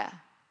Messiah.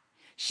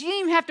 She didn't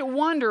even have to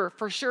wonder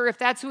for sure if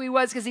that's who he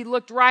was, because he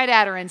looked right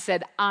at her and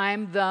said,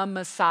 I'm the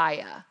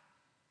Messiah.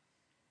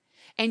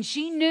 And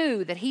she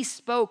knew that he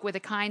spoke with a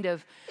kind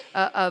of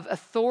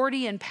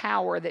authority and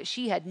power that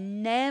she had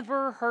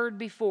never heard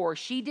before.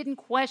 She didn't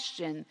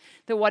question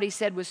that what he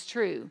said was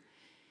true.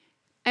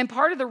 And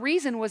part of the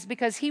reason was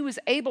because he was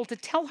able to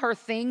tell her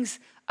things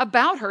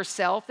about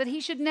herself that he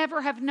should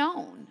never have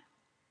known.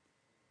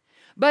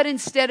 But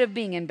instead of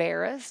being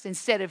embarrassed,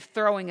 instead of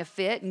throwing a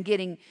fit and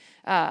getting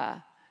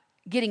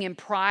in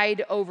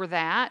pride over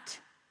that,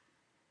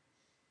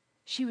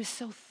 she was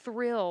so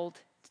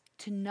thrilled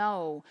to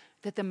know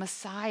that the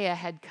Messiah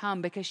had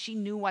come, because she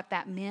knew what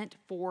that meant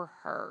for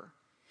her.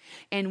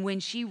 And when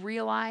she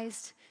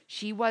realized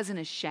she wasn't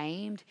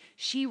ashamed,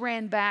 she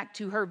ran back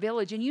to her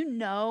village. And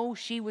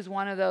she was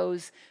one of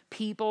those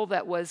people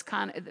that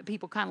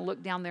people kind of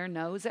looked down their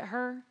nose at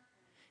her.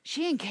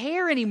 She didn't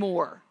care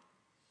anymore.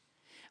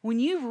 When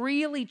you've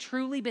really,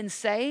 truly been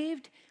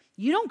saved,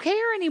 you don't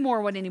care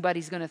anymore what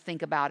anybody's going to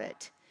think about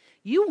it.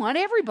 You want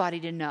everybody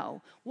to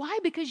know. Why?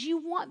 Because you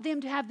want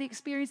them to have the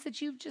experience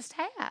that you've just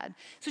had.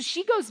 So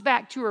she goes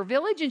back to her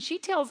village and she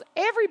tells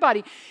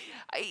everybody,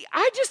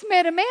 I just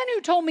met a man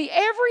who told me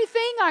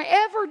everything I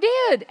ever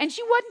did. And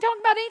she wasn't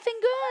talking about anything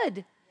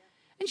good.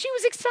 And she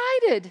was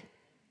excited.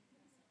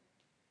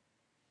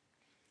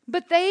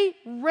 But they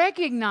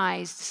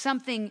recognized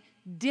something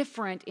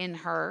different in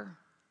her.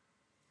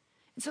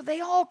 And so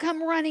they all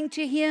come running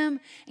to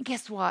him. And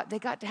guess what? They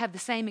got to have the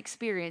same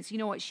experience. You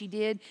know what she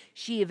did?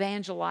 She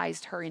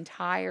evangelized her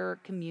entire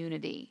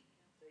community.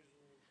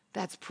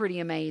 That's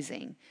pretty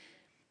amazing.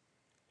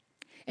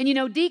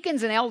 And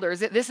deacons and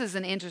elders, this is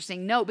an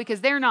interesting note because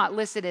they're not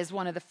listed as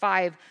one of the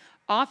 5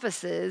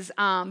 offices,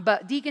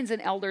 but deacons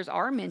and elders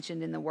are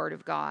mentioned in the Word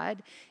of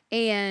God.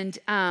 And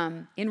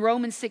in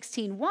Romans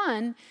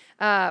 16:1,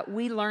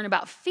 we learn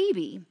about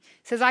Phoebe.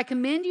 It says, I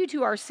commend you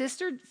to our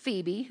sister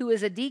Phoebe, who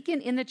is a deacon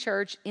in the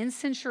church in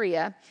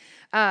Cenchrea.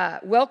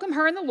 Welcome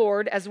her in the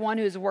Lord as one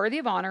who is worthy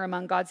of honor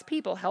among God's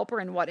people. Help her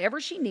in whatever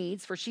she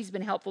needs, for she's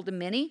been helpful to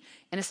many,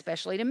 and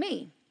especially to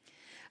me.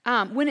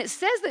 When it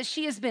says that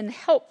she has been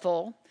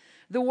helpful,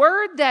 the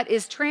word that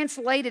is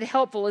translated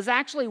helpful is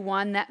actually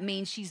one that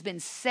means she's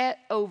been set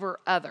over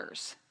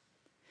others.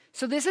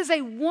 So this is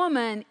a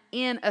woman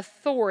in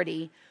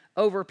authority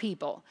over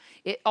people.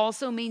 It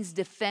also means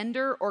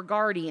defender or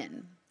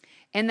guardian.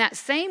 And that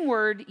same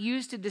word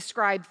used to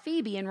describe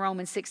Phoebe in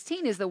Romans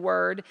 16 is the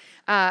word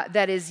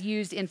that is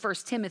used in 1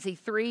 Timothy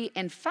 3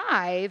 and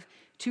 5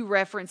 to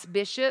reference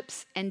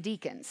bishops and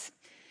deacons.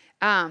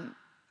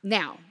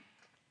 Now,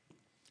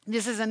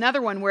 this is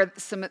another one where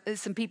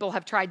some people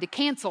have tried to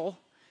cancel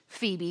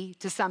Phoebe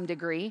to some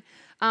degree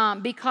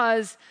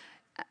because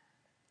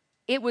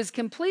it was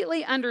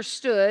completely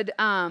understood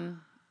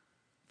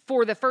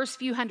for the first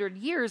few hundred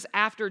years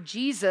after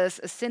Jesus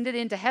ascended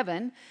into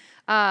heaven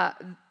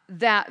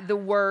that the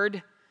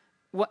word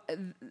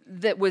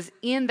that was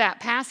in that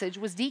passage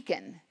was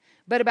deacon.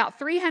 But about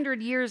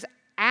 300 years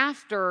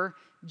after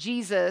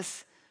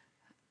Jesus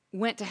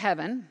went to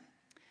heaven,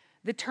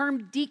 the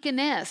term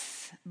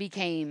deaconess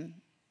became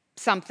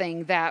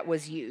something that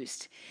was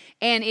used.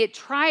 And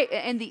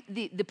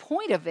the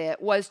point of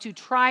it was to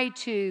try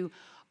to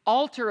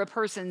alter a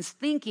person's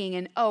thinking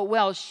and,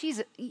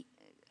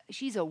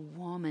 she's a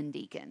woman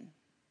deacon.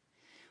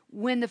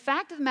 When the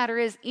fact of the matter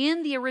is,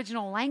 in the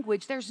original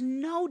language, there's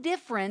no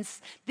difference.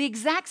 The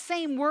exact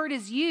same word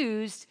is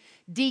used,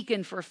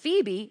 deacon, for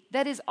Phoebe,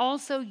 that is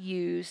also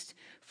used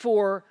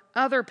for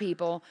other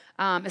people,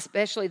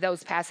 especially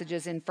those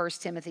passages in 1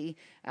 Timothy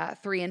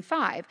 3 and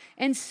 5.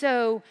 And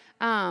so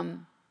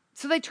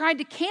they tried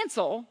to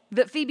cancel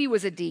that Phoebe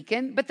was a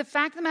deacon, but the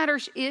fact of the matter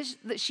is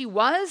that she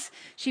was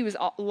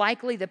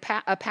likely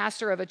a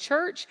pastor of a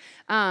church,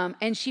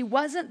 and she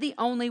wasn't the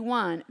only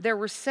one. There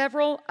were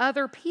several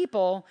other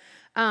people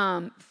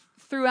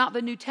throughout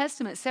the New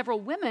Testament, several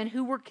women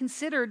who were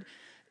considered,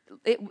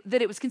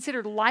 that it was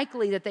considered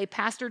likely that they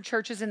pastored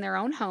churches in their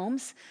own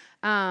homes.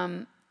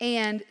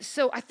 And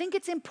so I think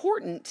it's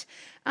important.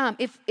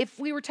 If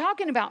we were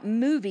talking about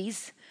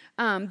movies,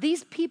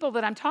 these people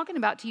that I'm talking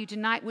about to you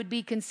tonight would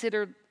be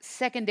considered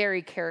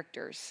secondary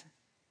characters,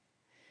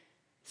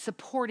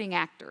 supporting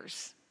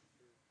actors.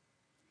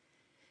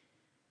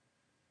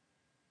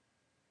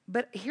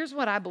 But here's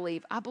what I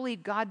believe. I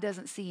believe God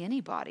doesn't see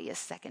anybody as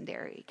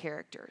secondary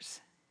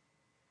characters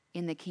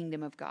in the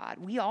kingdom of God.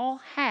 We all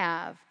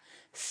have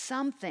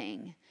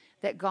something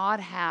that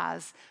God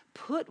has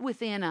put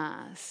within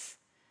us,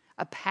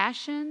 a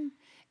passion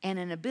and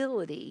an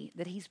ability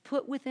that He's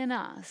put within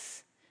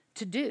us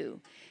to do.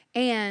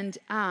 And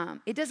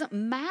it doesn't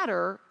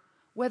matter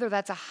whether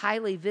that's a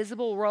highly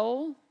visible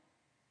role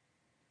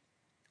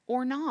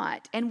or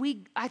not. And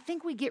I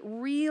think we get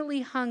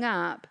really hung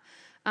up,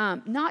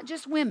 not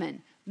just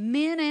women,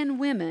 men and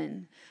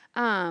women,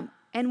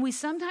 and we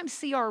sometimes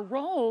see our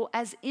role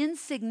as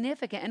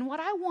insignificant. And what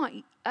I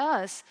want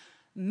us,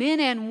 men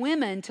and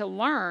women, to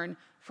learn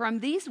from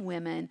these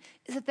women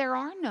is that there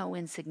are no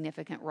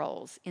insignificant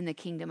roles in the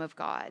kingdom of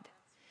God.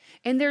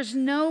 And there's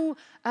nothing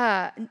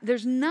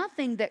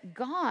that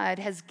God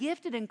has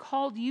gifted and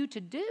called you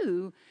to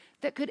do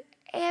that could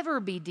ever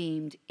be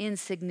deemed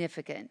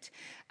insignificant.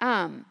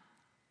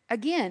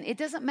 Again, it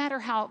doesn't matter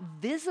how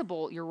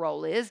visible your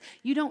role is.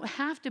 You don't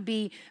have to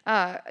be,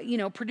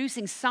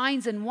 producing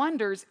signs and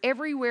wonders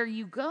everywhere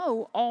you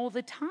go all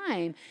the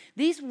time.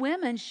 These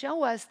women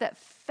show us that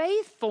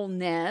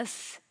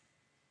faithfulness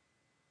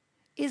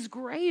is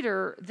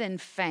greater than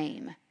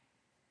fame.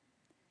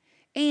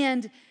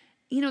 And,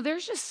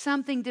 there's just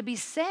something to be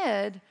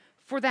said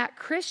for that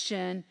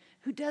Christian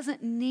who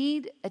doesn't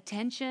need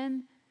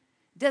attention,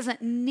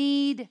 doesn't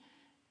need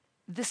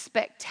the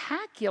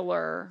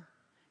spectacular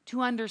to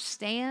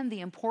understand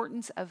the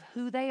importance of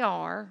who they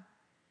are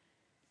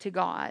to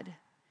God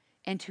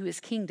and to His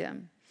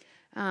kingdom.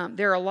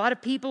 There are a lot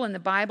of people in the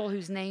Bible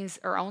whose names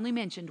are only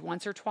mentioned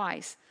once or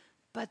twice,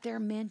 but they're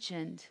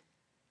mentioned.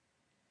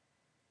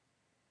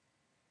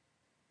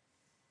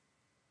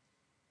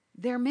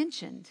 They're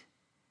mentioned.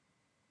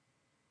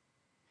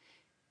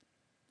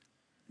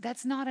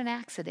 That's not an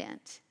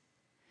accident.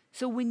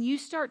 So when you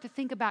start to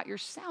think about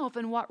yourself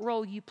and what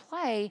role you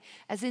play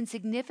as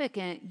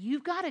insignificant,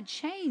 you've got to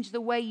change the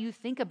way you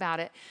think about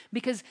it.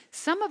 Because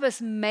some of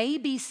us may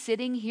be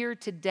sitting here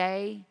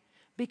today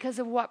because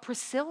of what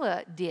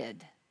Priscilla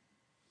did.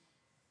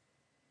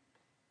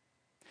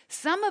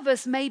 Some of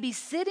us may be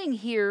sitting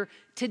here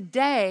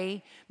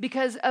today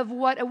because of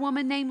what a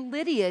woman named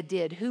Lydia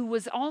did, who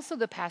was also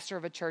the pastor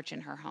of a church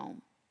in her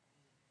home.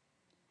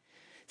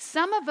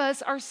 Some of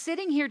us are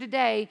sitting here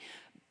today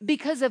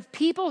because of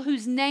people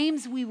whose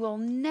names we will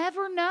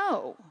never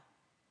know.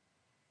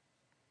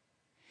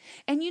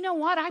 And you know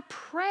what? I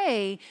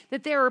pray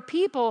that there are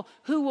people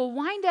who will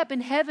wind up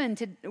in heaven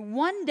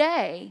one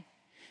day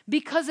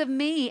because of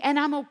me, and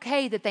I'm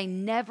okay that they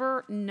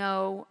never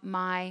know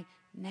my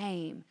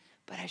name.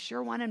 But I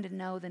sure want them to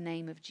know the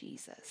name of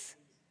Jesus.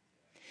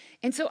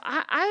 And so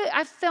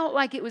I felt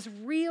like it was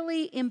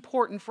really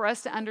important for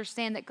us to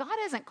understand that God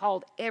hasn't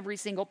called every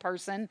single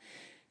person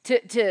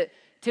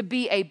to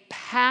be a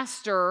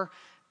pastor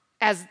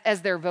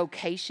as their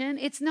vocation.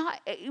 It's not,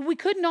 we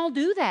couldn't all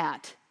do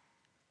that.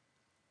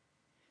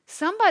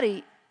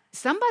 Somebody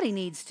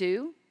needs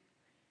to.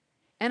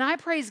 And I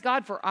praise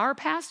God for our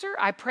pastor.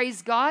 I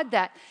praise God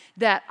that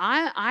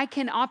I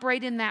can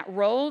operate in that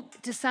role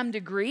to some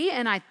degree.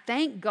 And I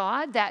thank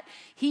God that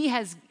He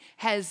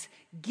has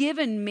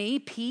given me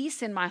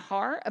peace in my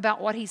heart about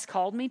what He's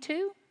called me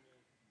to.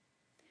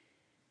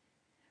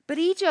 But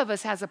each of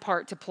us has a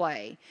part to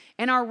play,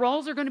 and our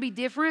roles are going to be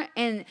different,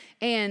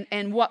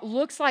 and what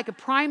looks like a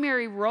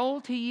primary role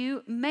to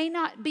you may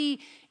not be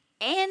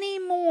any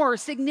more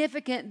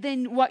significant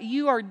than what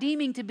you are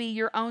deeming to be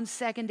your own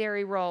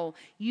secondary role.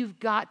 You've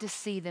got to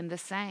see them the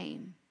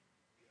same.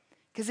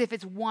 Because if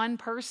it's one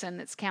person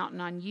that's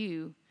counting on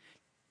you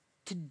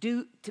to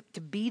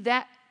be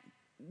that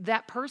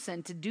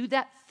person, to do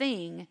that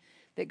thing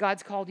that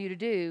God's called you to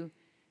do,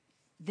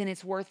 then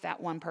it's worth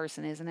that one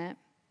person, isn't it?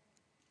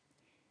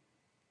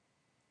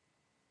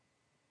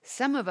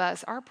 Some of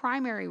us, our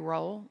primary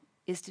role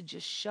is to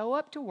just show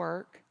up to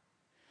work,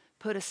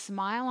 put a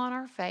smile on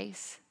our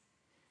face,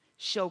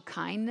 show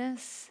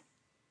kindness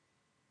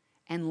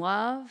and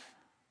love,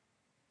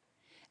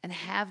 and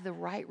have the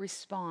right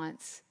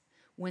response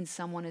when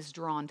someone is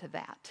drawn to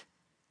that,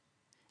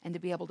 and to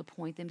be able to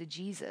point them to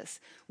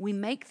Jesus. We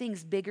make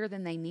things bigger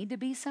than they need to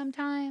be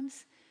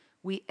sometimes.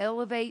 We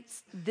elevate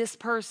this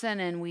person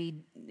and we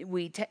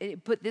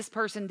put this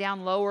person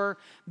down lower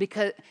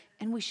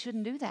and we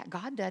shouldn't do that.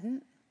 God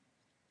doesn't.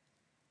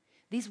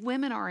 These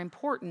women are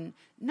important,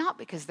 not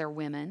because they're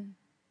women,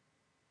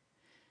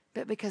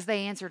 but because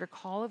they answered a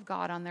call of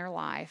God on their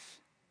life.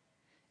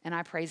 And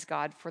I praise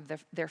God for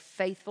their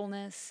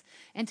faithfulness.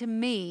 And to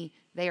me,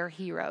 they are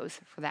heroes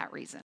for that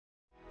reason.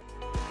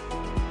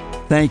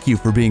 Thank you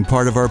for being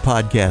part of our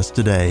podcast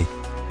today.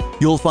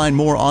 You'll find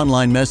more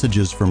online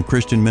messages from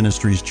Christian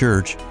Ministries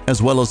Church,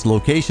 as well as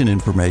location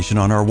information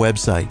on our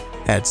website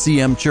at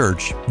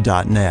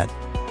cmchurch.net.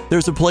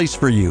 There's a place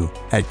for you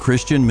at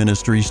Christian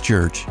Ministries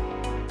Church,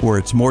 where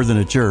it's more than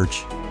a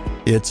church,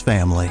 it's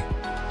family.